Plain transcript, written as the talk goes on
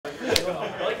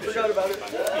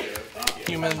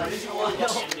human. Go.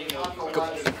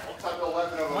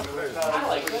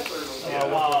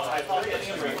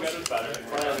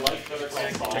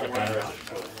 Take a better.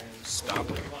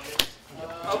 Stop.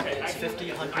 Okay, it's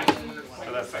 50, 100.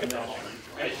 So that's like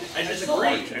I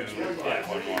disagree.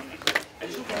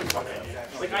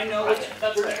 Like, I know that's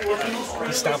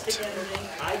He stopped.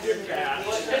 I did that.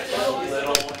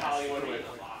 Little Hollywood with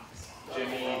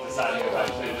Jimmy deciding to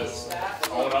eventually just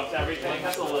own up to everything.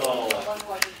 That's a little.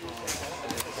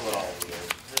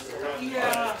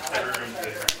 Yeah. Everyone's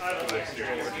different. I don't know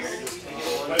experience.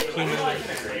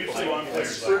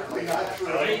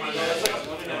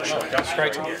 Got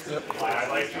straight. Yep. I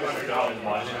like $200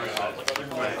 much.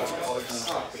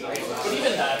 But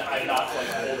even then, I'm not like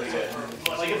holding it.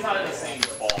 Like it's not in the same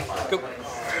ballpark. Go.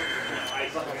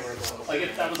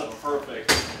 Like that was a perfect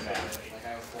match.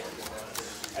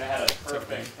 And it had a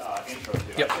perfect intro to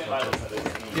it. Yep. I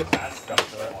Yep. That's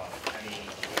stuff that I want. I mean,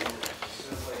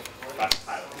 best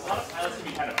pilots. A lot of pilots can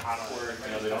be kind of awkward.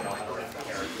 You know, they don't know how to write the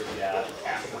character yet.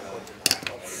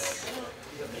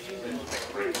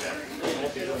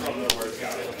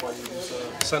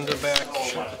 Send it back.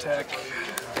 Attack.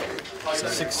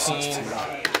 16.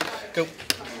 Go.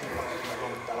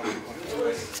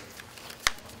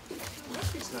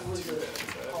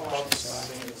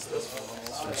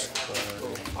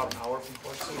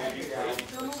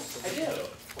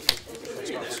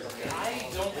 I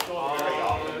don't go very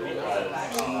often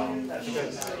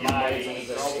because my girlfriend and I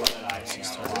hang out a lot on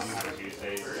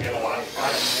Tuesdays. We have a lot of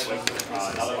fun.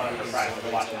 Another one of her friends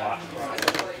we're watching a lot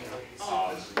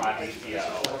on HBO.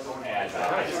 And I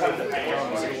just have to hang out.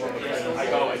 I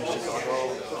go and just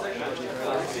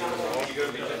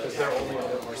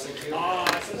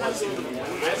sometimes I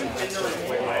haven't been there in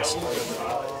a while.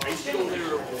 I used to go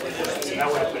there. That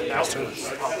would have been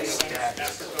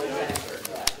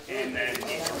and then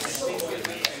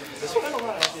there's been a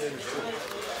lot of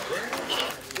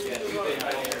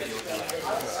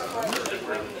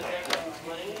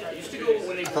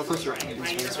I thought those were Andy's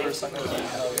wins for a second.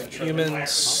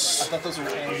 Humans. I thought those were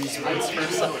Andy's wins for a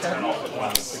second.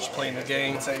 Which playing the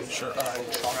game. Sure.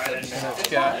 And it's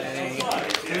got a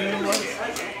blue one.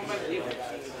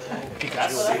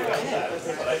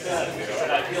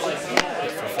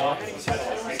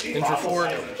 In for 4.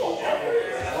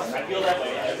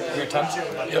 Your turn? Yep.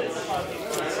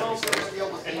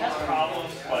 it has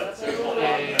problems, but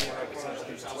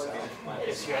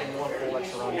If you had one full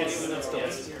extra round, it's a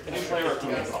new player it's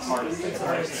the hardest thing.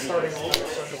 starting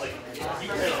Like, you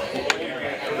can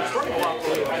starting a lot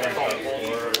more than I thought.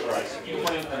 You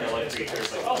play with your life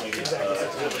creatures, like, oh, maybe it's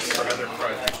other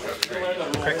projects.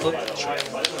 Crack clip.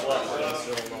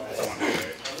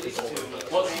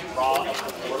 What's raw?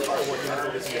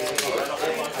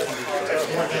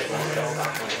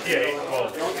 Yeah, well,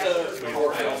 their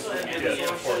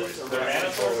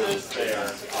mana sources,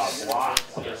 their blocks,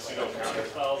 their pseudo counter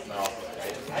spells, and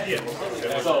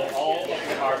they're also so all of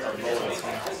the cards are rolling.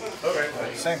 okay.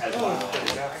 Same.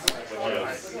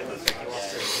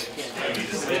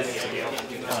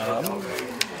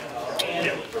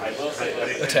 I will say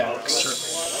that Attacks. Sure.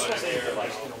 they're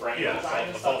like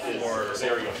Yeah, all four.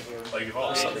 Like if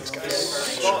all Some of these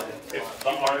guys. if the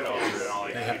art all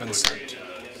They have been sent.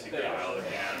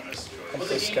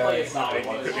 This It guy.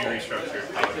 could be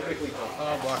restructured.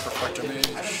 Block Reflector Mage.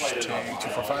 Take 2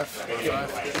 for 5.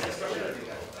 5.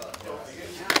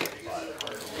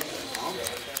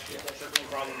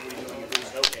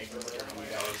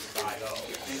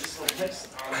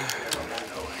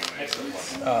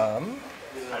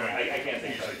 I can't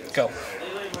think Go.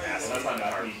 that's not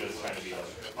enough. He's just trying to be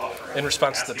like, In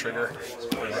response to the trigger.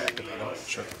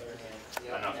 Sure.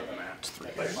 Enough of the match.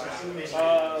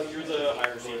 you're the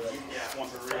higher seed. One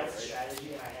for real.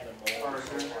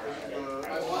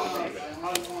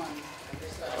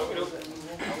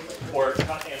 or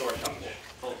cut and or cut.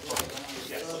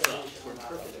 Yes.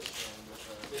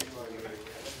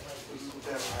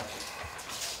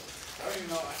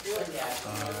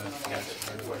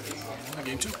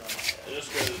 Game 2. Because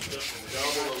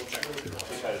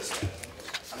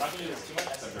I'm not going to do this too much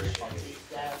because I'm very funky.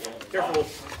 Careful.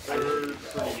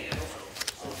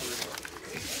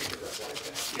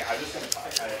 Yeah, I'm just going to talk.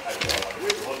 I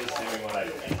love just doing what I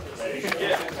think.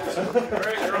 Yeah.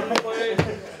 Alright, you're on the play.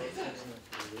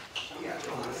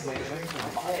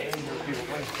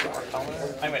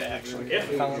 I might actually Yeah.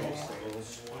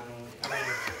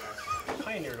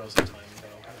 Pioneer goes in time,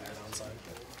 though.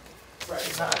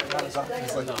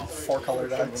 It's like 4 color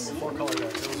decks. 4 color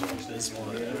decks. It was this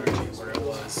one energy where it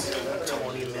was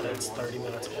 20 minutes, 30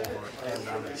 minutes over, and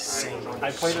on the same.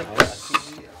 I played it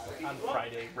on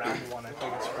Friday, round 1. I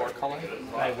played this 4 color,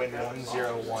 I win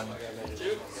 1-0-1.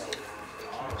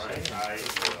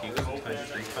 You go time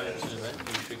 3 times in that,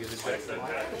 you should get ejected.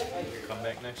 Come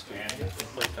back next week and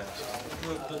play fast.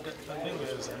 The thing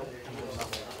is, I don't think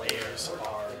enough players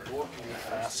are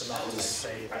fast enough to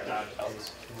say that I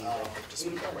was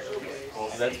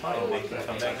That's fine, they can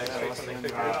come back next week when they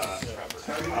figure it out.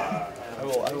 I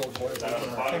will avoid that.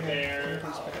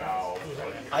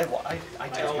 I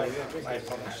tell my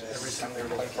opponents every time they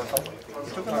were playing for color.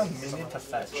 It took them a minute to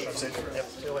fetch.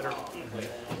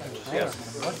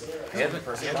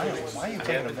 Why are you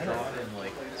taking a minute? In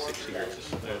like 6 years.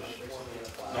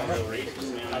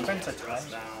 I've been to time.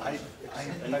 I've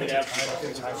been to time a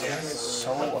few times. It's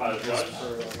so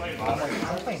abysmal. I'm like,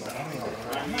 I'm playing Daniel.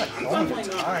 I'm not going to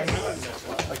time.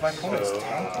 Like, my opponent's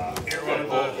tanking.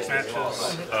 Both matches,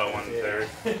 when they're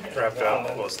wrapped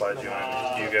up, we'll slide you in.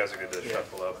 You guys are good to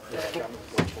shuffle up.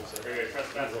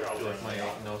 Do like my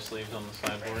no sleeves on the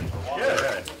sideboard. Yeah,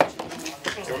 right.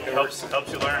 It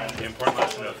helps you learn the important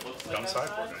lesson of don't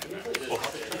sideboard anything.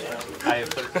 I have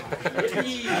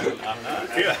 13. I'm not.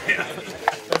 Yeah.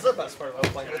 That's the best part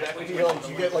about playing with that.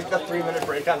 You get like the 3-minute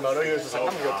break on Moto, you're just like,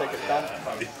 I'm gonna go take it down.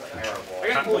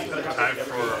 Time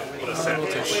for the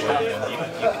sandwich.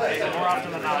 More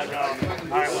often than not, I go,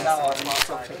 alright, well, Now I'm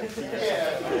also taking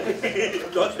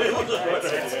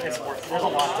it's worth. There's a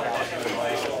lot to that.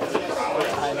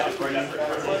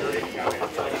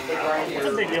 It's a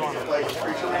big deal on the play. I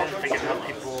don't think enough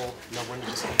people know when to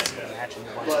just see the match and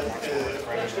watch the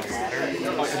match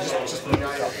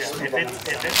If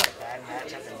it's a bad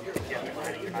matchup and you have to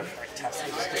grind, you're not like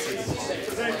testing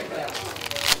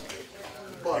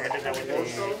I did that with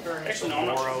the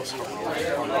Moros Arena.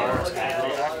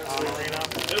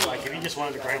 Like, if you just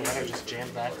wanted to grind letter, just jam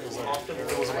back. It was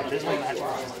an abysmal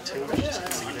matchup. It was 2, just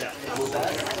conceded.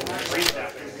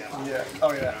 Yeah.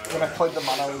 Oh yeah. When I played the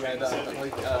mono, we had not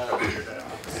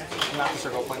the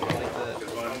circle point, but like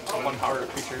the 1 power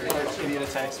creature, idiot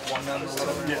attacks, 1 or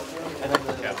whatever. Yeah. And then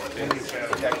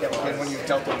when you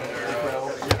dealt them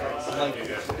like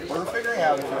we're figuring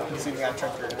out if we're conceding on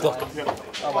turn 3.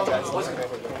 Oh my god,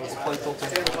 it's play filter.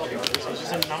 It's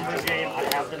just a numbers game. I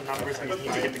have the numbers and you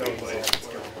need to get the games.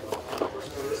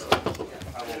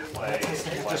 I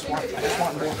just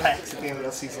want more packs at the end of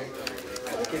the season.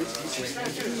 Trying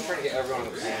to get everyone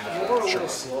on the same. Sure.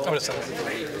 I'm gonna send it to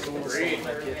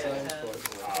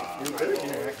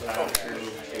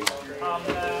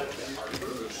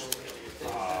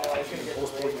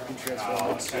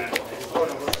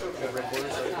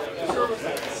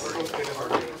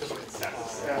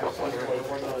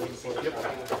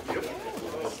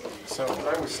So,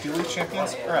 Steely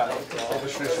Champions are out.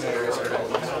 Illustrationaries are out.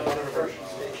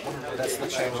 That's the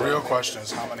change. The real question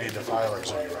is how many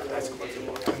defilers are you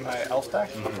running? In my elf deck?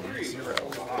 0.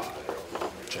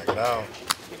 Check it out.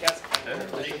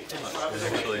 Actually,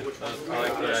 I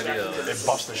like the idea of it. It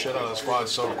buffs the shit out of the squad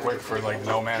so quick for like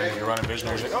no mana. If you're running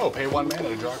Visionary, it's like, oh, pay 1 mana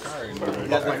to draw a card.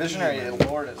 Yeah, the Visionary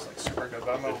Lord is like super good,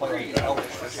 but I'm gonna play the Elvish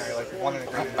Visionary, like 1 in a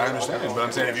green. I understand, but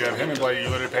I'm saying if you have him in play, you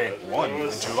literally pay 1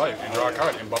 and 2 life and draw a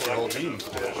card and buff your whole team.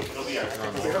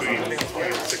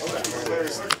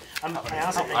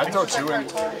 I'd throw 2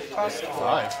 and 5.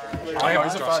 I know,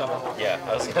 he's a 5. Yeah,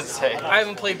 I was gonna say. I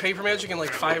haven't played Paper Magic in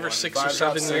like 5 or 6 or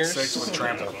 7 years. 6 with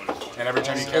trample. And every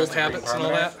time you Old cast habits and all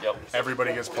that.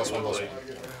 everybody gets +1/+1.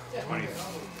 I'm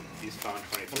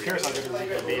curious how good it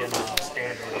would be in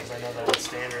standard, because I know that with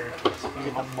standard, you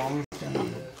get among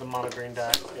the mono green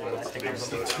deck, and I think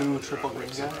there's only 2 triple green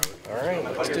guys. Alright,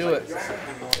 let's do it.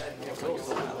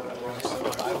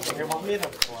 You want me to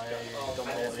play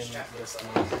in this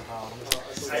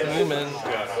Newman.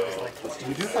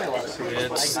 You do play a lot of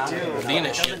creatures. It's I do. the It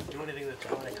initiative. doesn't do anything that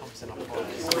when it comes in a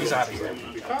play. He's out of here.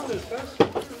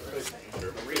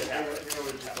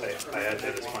 I had to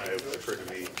at this point, it occurred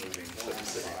to me moving to the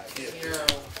city.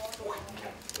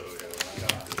 So,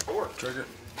 Trigger.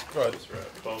 Go ahead.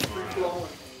 12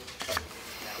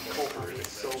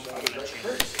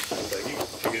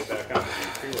 to get back on the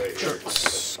freeway. Sure.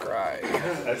 Scry.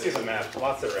 I see the map.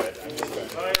 Lots of red. I'm just going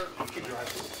to keep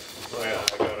driving. Oh yeah,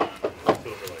 I got on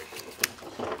Silver Lake.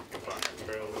 Companion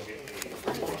Trail will get me.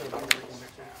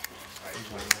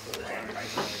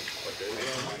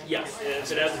 Yes,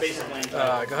 it has a basic lane. Go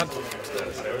ahead.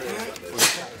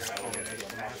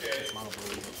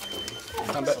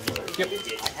 Combat. Yep.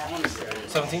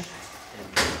 17.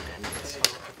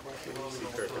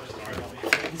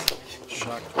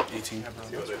 Shock. 18.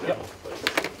 Yep.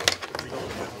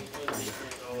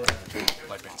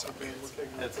 Light Bane's up.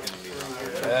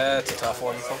 That's a tough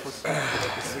one.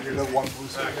 You're the 1 blue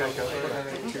suit deck out.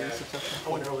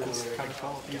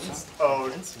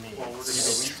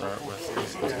 Start with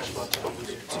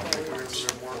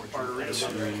That's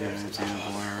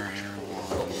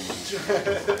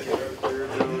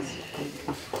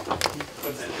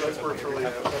virtually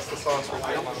it. That's the sauce right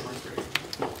there.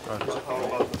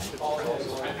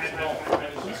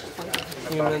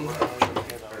 Human.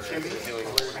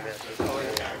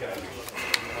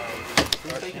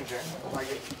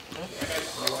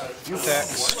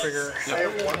 Dex, trigger. I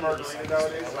have one margarita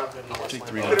nowadays. Take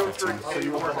 3 So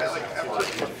you weren't at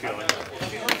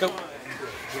like Go.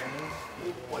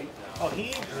 Oh,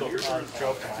 he drove to my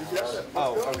house.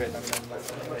 Oh, okay.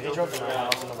 He drove to my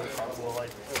house and then we carpool. Like,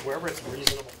 wherever it's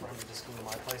reasonable for him to just come to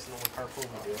my place and then we carpool,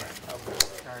 we do it.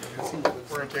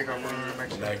 We're going to take over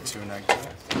next Neg 2, neg 2.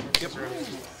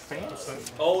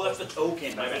 Oh, that's the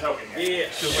token. Like a token.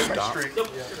 Yeah. streak.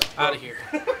 Out of here.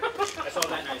 I saw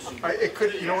that nice. It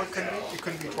could, you know what it couldn't be? It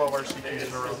couldn't be 12 RCPs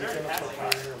in a row.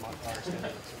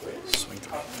 Swing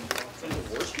 3.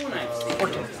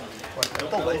 14. What?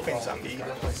 The light thing's on me.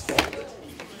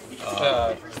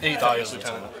 8th Dahlia's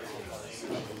lieutenant.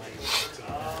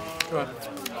 Go ahead.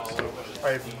 I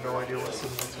have no idea what this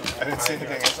is. I didn't see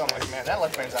anything else. I'm like, man, that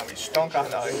left man's on me stunk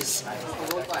on ice.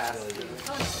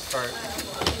 Alright.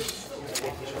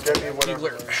 Get me whatever. I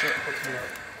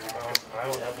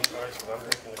don't have these cards, but I'm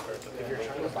thinking the cards that you're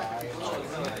trying to buy.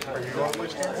 Are you going to play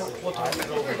Star Wars?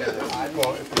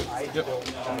 Well, if you...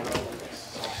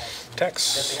 Tex.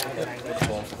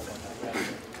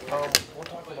 We'll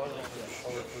talk about it.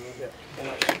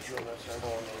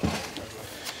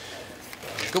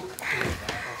 Go.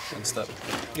 One step.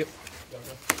 Yep.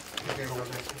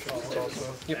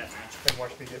 Yep. And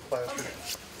watch me get plastered.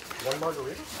 One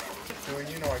margarita? Dude,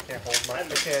 you know I can't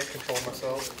control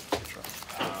myself.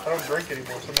 I don't drink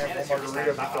anymore, so I have one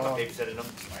margarita before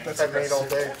that's I made all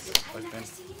day.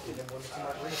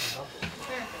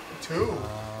 Two.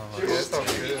 That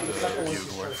sounds good.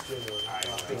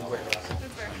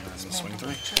 Swing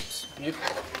 3. Yep.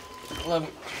 11.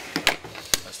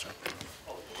 Last turn.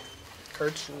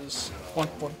 Cards is 1.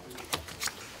 And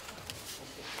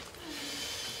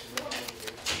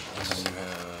then you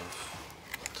have...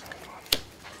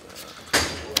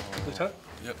 Lieutenant?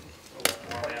 Yep.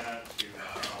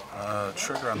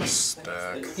 Trigger on the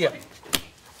stack. Yeah.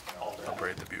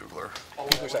 Upgrade the bugler.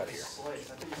 Bugler's out of here.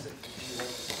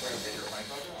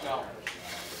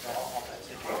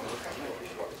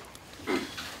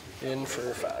 In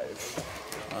for 5.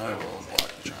 I will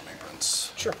block the Charming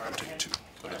Prince. Sure. I'm taking 2.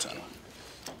 Go to 10.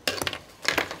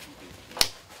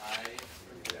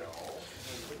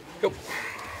 Go.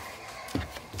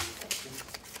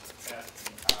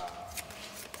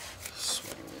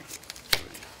 Swing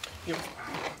 3. Yep.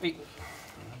 8.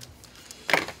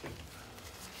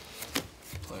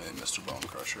 Play Mr. Bone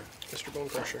Crusher. Mr. Bone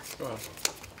Crusher. Go ahead.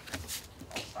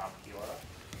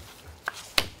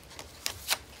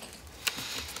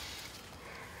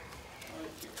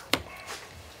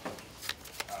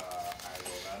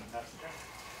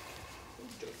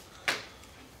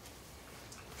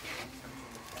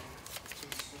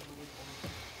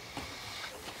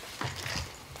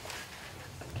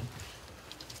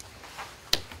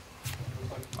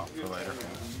 Oh, for later.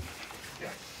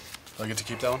 Do I get to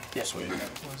keep that one? Yes. Sweet.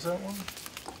 What is that one?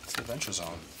 It's the Adventure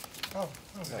Zone. Oh,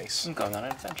 Nice. I'm going on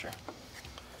an adventure.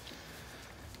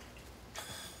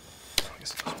 I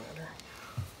guess it doesn't matter.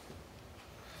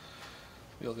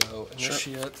 We'll go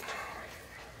Initiate.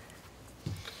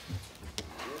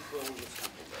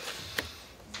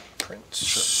 Print.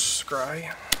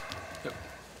 Scry. Yep.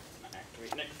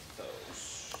 Activate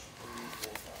Rakdos.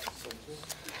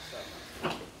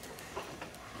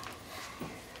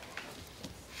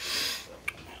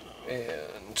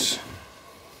 And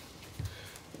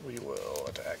we will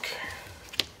attack.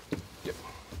 Yep.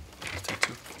 Take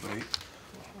 2. Wait.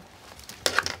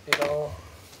 8 all.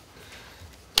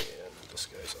 And this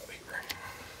guy's out of here.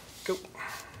 Go.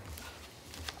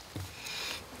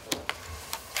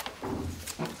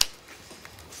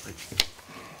 Wait.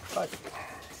 5.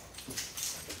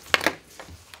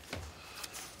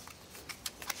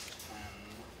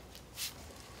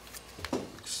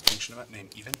 Extinction event. Name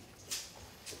even.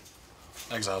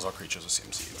 Exiles all creatures with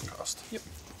CMC even cost. Yep.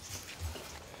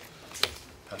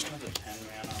 Pass turn. 10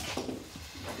 mana.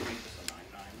 This is a 9/9.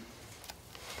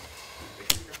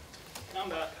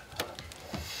 Combat.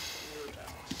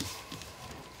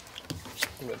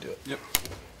 I'm gonna do it. Yep.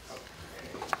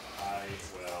 I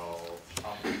will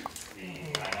pump the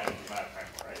 9/9 does not have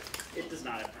prime, right? It does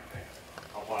not have print.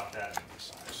 I'll block that.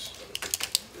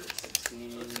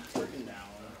 16. Working down.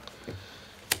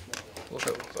 We'll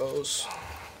go with those.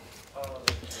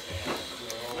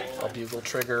 I'll bugle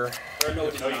trigger. Or no,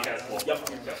 it does No, you not. cast both. Yep.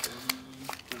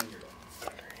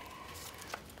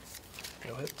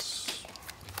 No hits.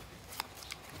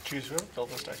 Jeez, whoever built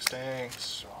this deck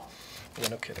stinks. Yeah,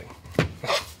 no kidding.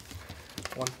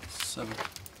 1, 7.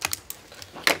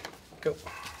 go.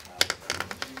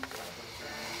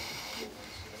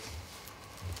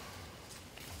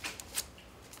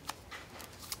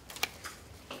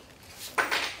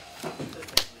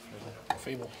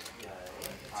 Fable.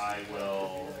 I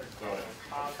will go to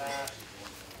combat,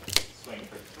 swing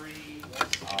for 3.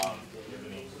 Give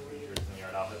me creatures in the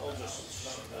yard out. I'll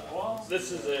just. Well,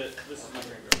 This is it. This is my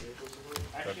graveyard.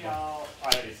 actually, I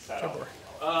already set up.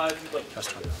 Like, That's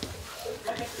fine.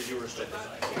 because you were restricted.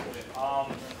 I'll.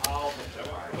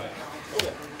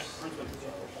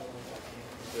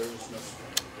 There's no.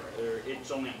 There.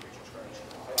 It's only on creature scratch.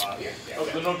 Okay,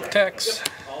 there's no dragon. Text.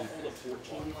 I'll hold a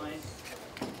 14 line.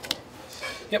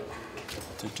 Yep.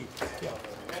 2, 2.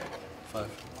 5.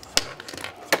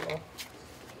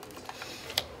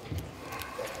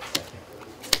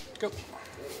 Go.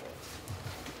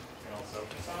 And also,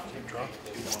 draw.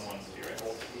 2/1/1 spirit.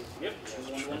 Yep.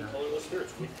 2/1/1 colorless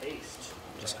spirits with haste.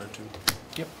 Discard 2.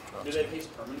 Yep. Do they haste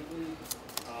permanently?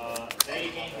 They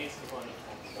gain haste component.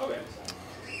 Okay.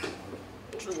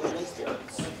 2/1/1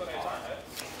 spirits.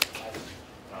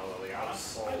 Liliana.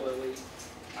 Hi, Lily.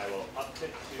 I will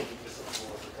uptick to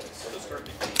disappoint. Discard.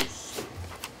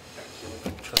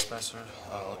 Trespasser.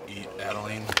 I'll eat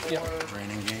Adeline. Yep.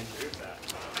 Draining gain.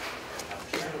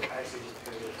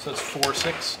 So it's 4,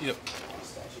 6. Yep.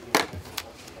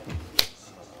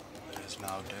 It is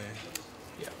now day.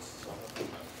 Yeah.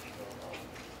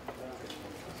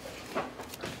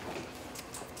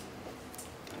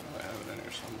 I have it in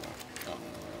here somewhere.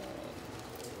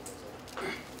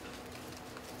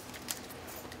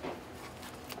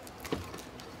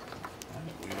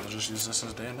 We'll just use this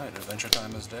as day and night. Adventure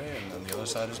time is day, and then the other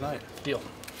side is night. Deal.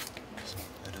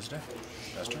 It is day.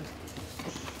 That's turn.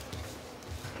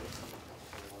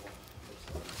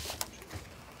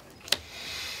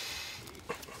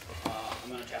 I'm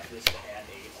going to tap this to add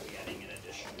 8. I'll be adding an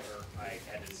additional, or I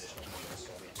add an additional one,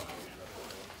 so I'll be adding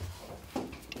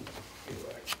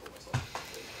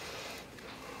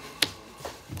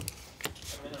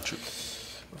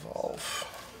Evolve.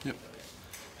 Yep.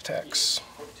 Attacks.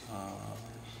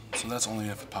 So that's only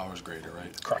if the power is greater,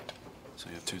 right? Correct. So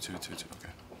you have 2, 2, 2, 2.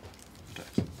 Okay.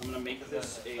 Attacks. I'm going to make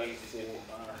this a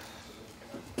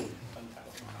 4.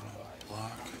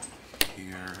 Block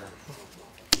here.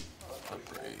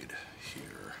 Upgrade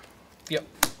here. Yep.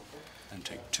 And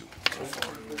take 2. Go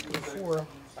 4. Go 4.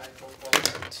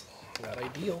 It's not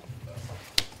ideal.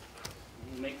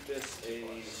 Make this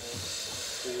a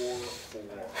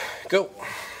 4/4. Go.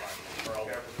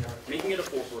 Or making it a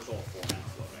 4/4 so 4 mana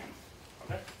floating.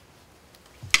 Okay.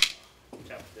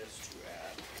 Tap this to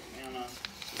add mana.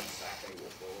 And Sake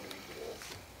will go and make wolf.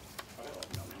 Okay.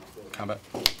 No mana floating. Combat.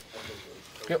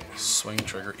 Yep. Swing,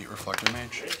 trigger, eat reflector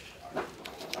mage.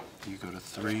 You go to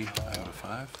 3, I go to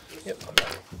 5. Yep.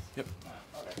 Yep.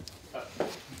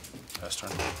 Pass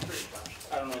turn. I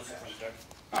don't know if it's a check.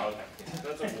 Oh, okay.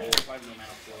 That's a roll. 5 no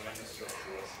mana floating. So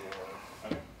 4/4.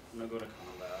 Okay. I'm gonna go to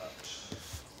combat.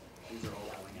 These are all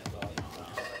going at the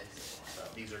mana.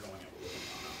 These are going at the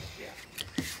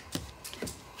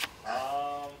mana.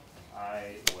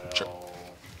 I will. Sure.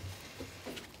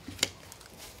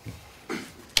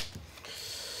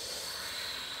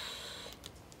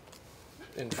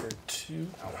 In for 2.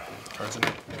 Cards in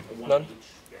it. None.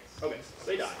 Okay,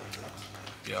 they die.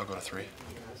 Yeah, I'll go to 3.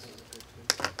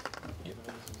 Yep.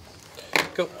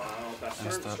 Go. Pass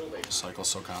That's turn, still they that. Cycle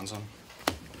Sokanzan.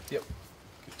 Yep.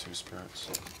 Get 2 spirits.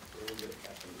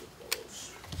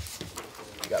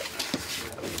 You got it.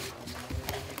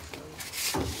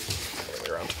 Other way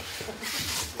around.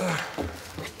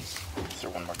 Is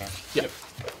there one more game? Yep.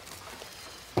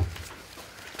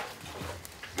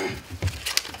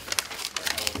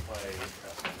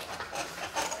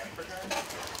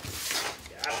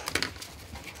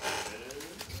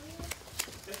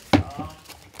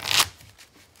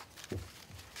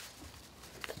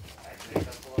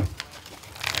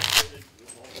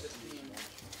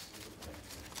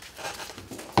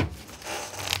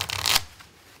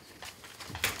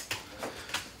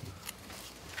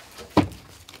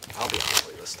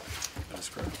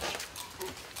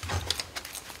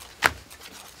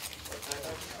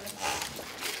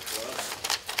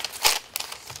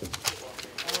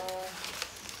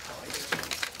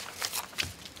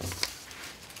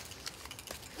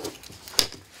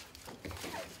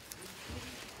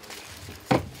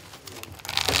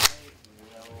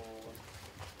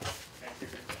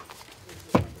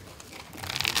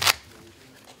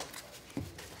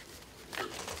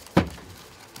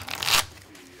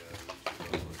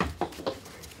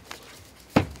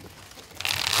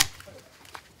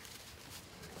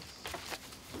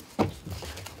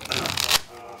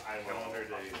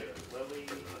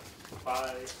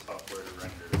 software to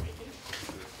render. Do it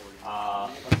for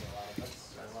you.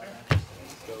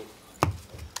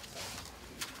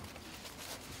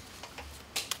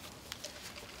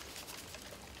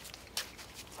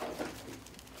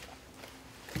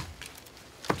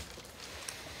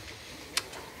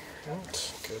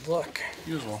 Good luck.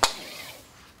 Usual.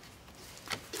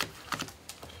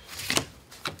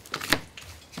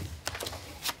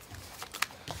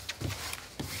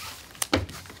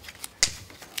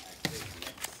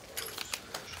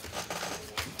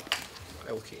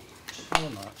 Okay. Or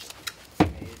not.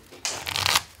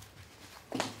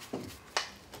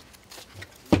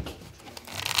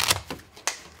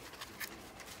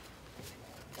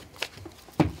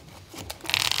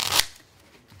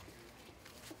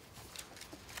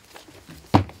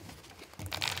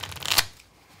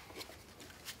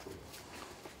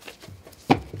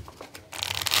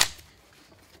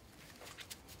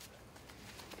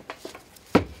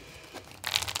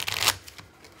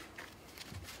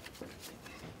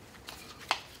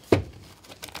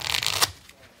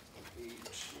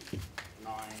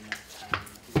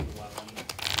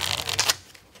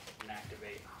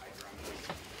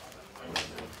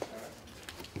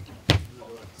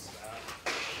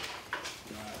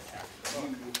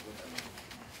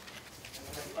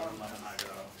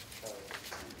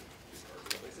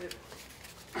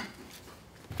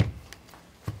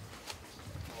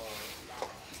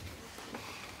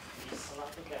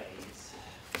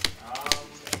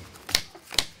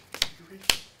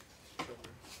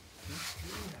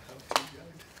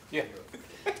 Yeah.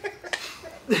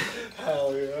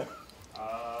 Hell yeah.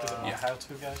 Is it a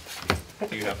how-to guide?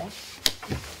 Do you have one?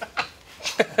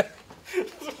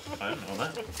 I didn't know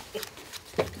that.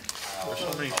 There's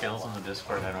so many channels on the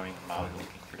Discord, I don't even bother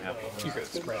looking for help. You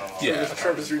guys, right. Yeah.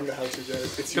 Trevor's reading the how-to guide.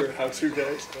 It's your how-to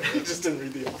guide. He just didn't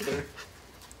read the author.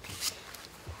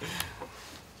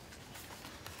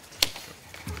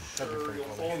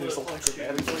 There's a lack of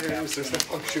editors, there's no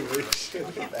punctuation.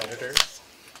 Editors.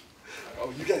 Oh,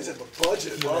 you guys have a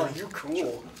budget. Wow, you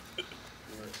cool.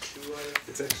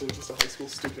 It's actually just a high school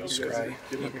student. You guys are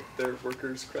giving their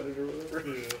workers credit or whatever.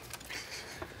 Yeah.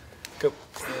 Go.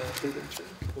 Third intern.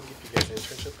 We'll give you guys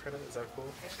internship credit. Is that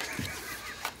cool?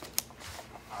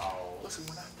 Listen,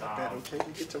 we're not that bad, okay?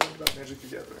 We get to learn about Magic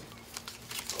together.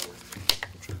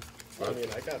 I mean,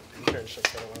 I got internship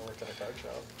credit when I worked at a card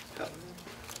shop. Hell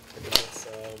I did this,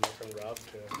 my friend Rob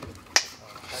to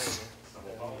hire me.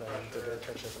 And did an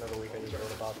internship another weekend. Just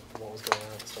wrote about what was going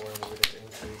on at the store and what we did to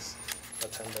increase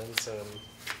attendance and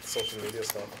social media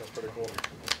stuff. That's pretty cool.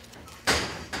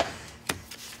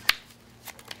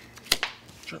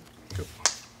 Sure. Go.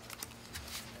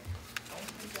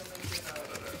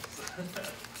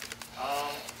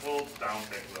 Well, I don't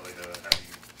think really to have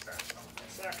you sack something.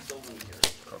 Sack's over here.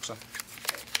 Croxa.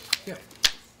 Yeah.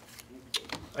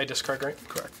 I discard, right?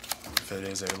 Correct. If it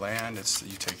is a land, it's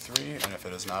you take 3, and if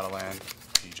it is not a land,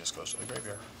 he just goes to the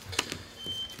graveyard.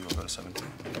 He will go to 17.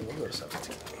 We'll go to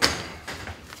 17.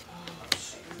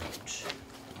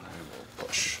 I will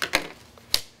push.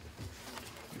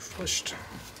 You've pushed.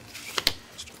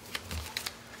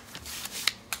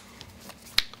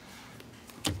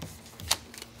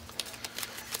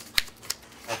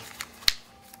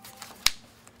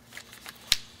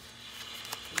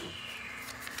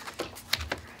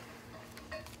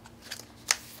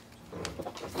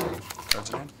 Cards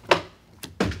in hand.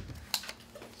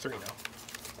 3 now.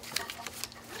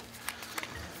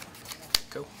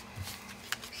 Go.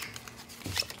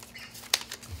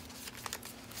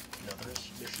 No, there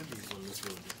should be one that's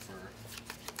really good for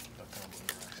a combo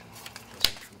interaction.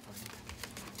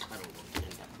 I don't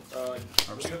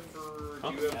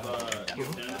know. Do you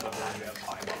have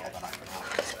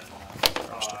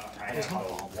I have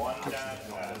one that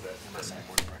has it.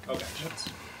 Okay.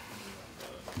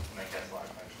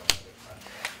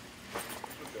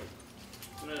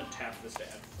 I'm gonna tap this to add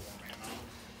 4 mana.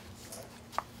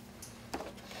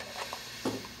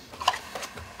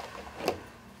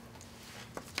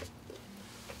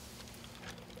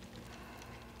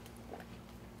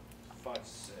 Five,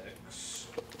 6.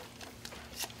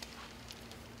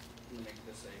 Make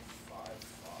this a 5/5.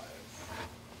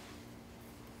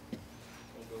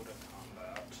 We'll go to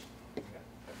combat.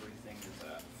 Everything is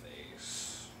at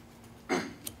face.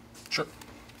 Sure.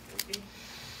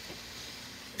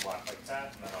 Block like that,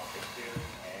 and then I'll take 2,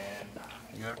 and 9.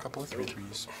 You got a couple of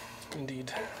 3/3s. Indeed.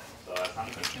 So that's not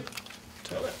good.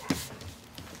 To it.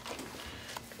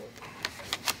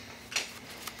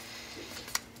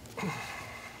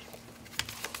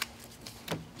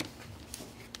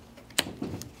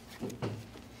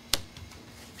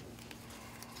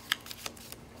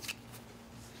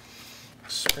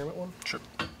 experiment one? Sure.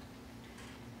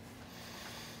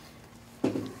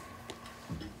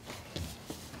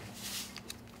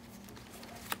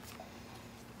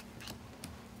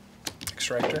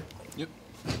 Extractor. Yep.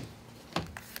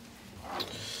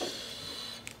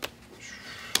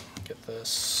 Get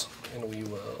this, and we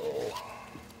will.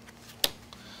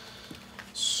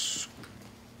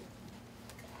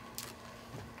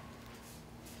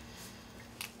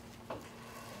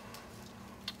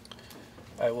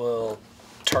 I will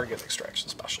target extraction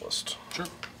specialist. Sure.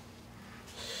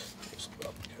 Just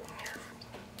up again here.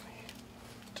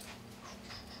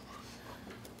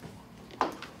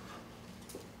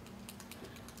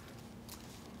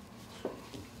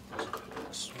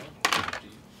 This one.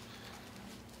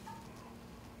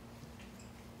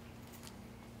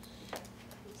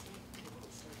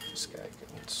 This guy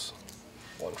gets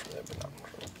one from there, but not one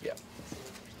from there.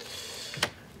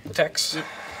 Yeah. Attacks. Yep.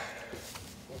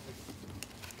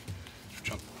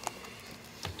 Jump.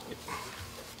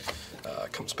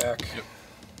 Comes back. Yep.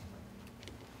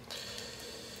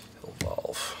 He'll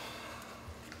evolve.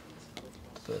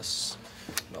 This.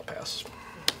 And I'll pass.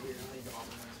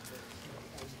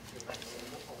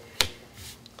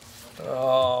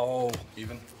 Oh.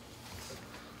 Even.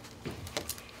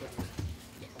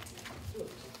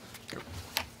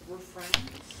 We're friends.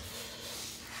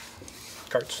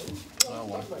 Cards.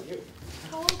 One.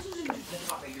 How else is it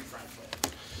not make you friends with?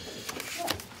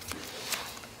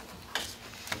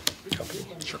 Company.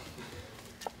 Sure.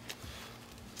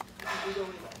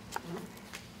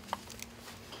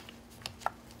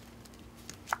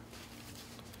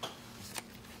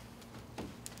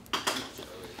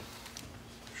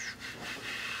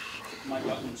 My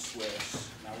button's Swiss.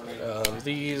 Now we're gonna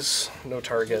These, no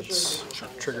targets.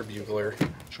 Trigger Bugler.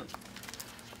 Sure.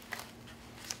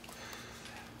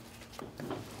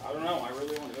 I don't know. I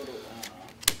really want to go to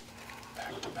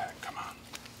Back to back. Come on.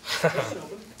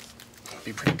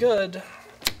 Be pretty good.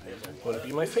 Wouldn't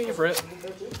be my favorite.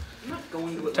 I'm not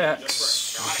going to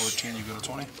Attacks. 14, you go to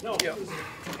 20? Yep.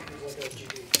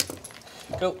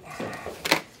 Go.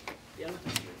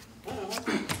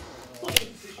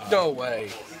 No way.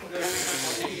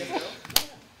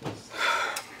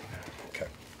 Okay.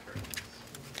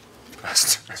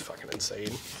 Best. That's fucking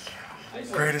insane.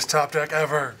 Greatest top deck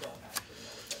ever.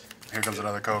 Here comes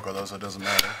another Coco, though, so it doesn't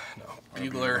matter. No. Or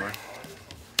Bugler. Most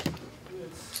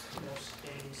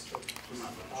games, but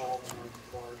not all of them are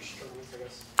large tournaments, I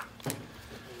guess.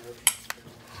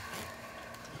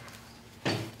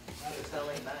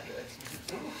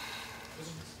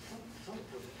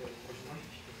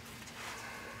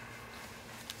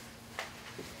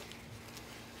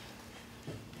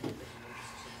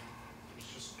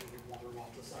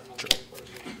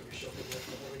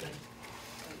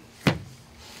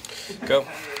 Go. I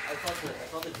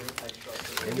thought the Dreamhack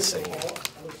structure. Insane. I thought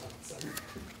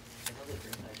the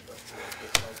Dreamhack structure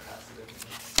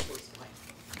was like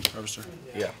passive. Harvester.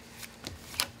 Yeah. I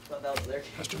thought that was their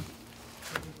That's true.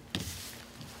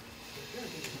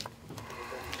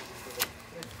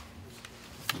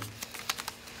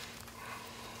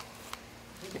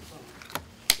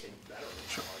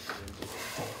 Sure.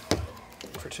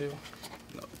 For 2.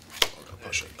 No. I'll go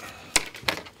push it.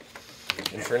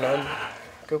 In for none.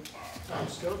 Go.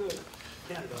 Just go to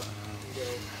Canada.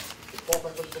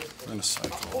 I'm going to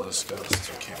cycle this guy since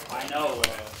we can't play. I know.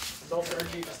 Self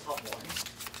energy is top 1.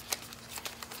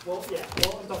 Well, yeah,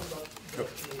 well, I'm talking about the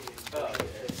Canadian.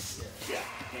 Yeah,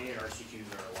 Canadian RCQs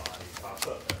are a lot.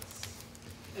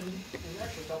 And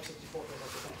actually, top 64 goes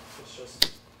up to 10. It's just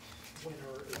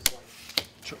winner is like.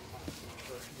 Sure.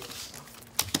 For US.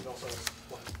 It also has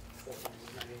like 4 times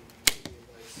 90.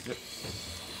 Yep.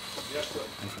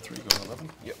 And for 3, go to 11.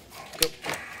 Yep. Go.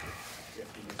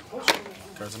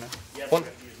 Cards in there. One.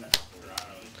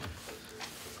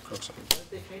 Crooks.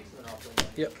 They changed the Monopoly.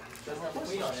 Yep. Doesn't have a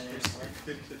queen on it anymore.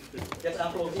 Gets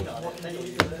Apple queen on it, and then you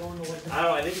use it. I don't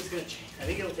know. I think it's gonna change. I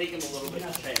think it'll take him a little bit to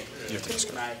change. You have to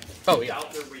discard. And I Oh, yeah.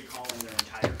 doubt they're recalling their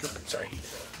entire. Sorry.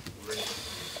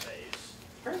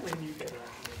 Apparently in the UK, they're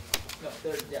actually. No,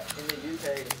 they're, yeah, in the UK,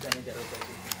 it's going to get replaced.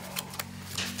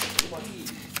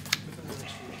 Within the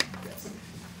next few years. Yes.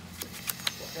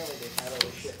 Well, apparently they had all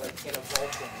this shit like in a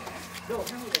vault somewhere. No,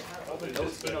 apparently they had all the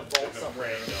notes in a vault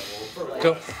somewhere. For like,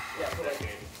 Go. yeah, for like,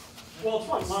 Well, it's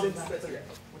fun. since That's that's, okay.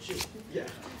 What you? yeah.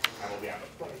 I will be out.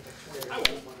 Probably like 20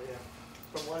 years old, yeah.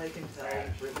 From what I can tell,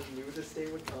 Britain knew this day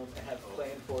would come and had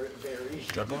planned for it very.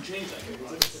 Dreadnought?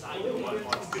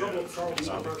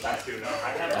 That's good.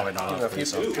 Oh, wait, no, no. If you,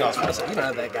 no, I was gonna say, you don't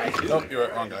have that guy. Nope, you're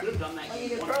right. Wrong guy. Could have done that. I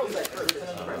mean, it probably like first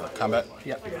and then the Combat?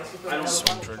 Yep.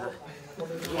 Swing trigger.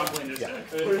 Yeah,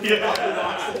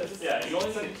 you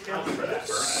only need to count for that.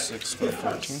 6 for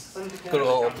 14. Go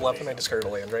to 11, I discard a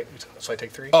land, right? So I take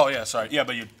 3? Oh, yeah, sorry. Yeah,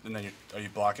 but are you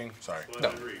blocking? Sorry.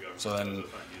 No. So then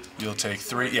you'll take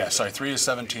 3. Yeah, sorry. 3 is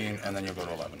 17, and then you'll go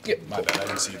to 11. Yep. My bad. I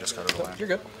didn't see you discarded a land. You're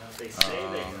good.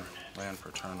 Land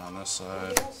per turn on this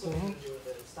side.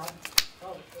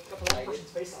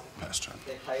 Pass turn.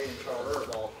 They hire in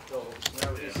Charles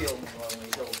whenever you heal him normally,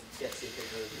 he'll get secret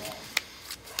really long.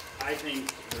 I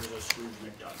think there's a Scrooge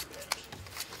McDuck bit.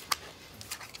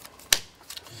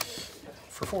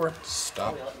 For 4.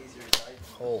 Stop.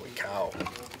 Holy cow.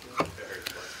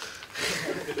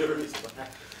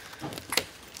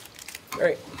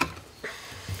 Alright.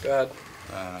 Go ahead.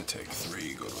 And I take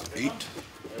 3, go to 8.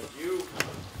 You.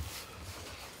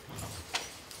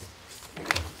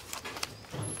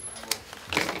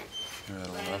 You're at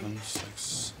 11,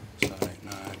 6, 7, 8,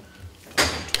 9, 11,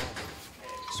 12.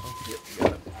 So, Yep, you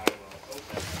got it.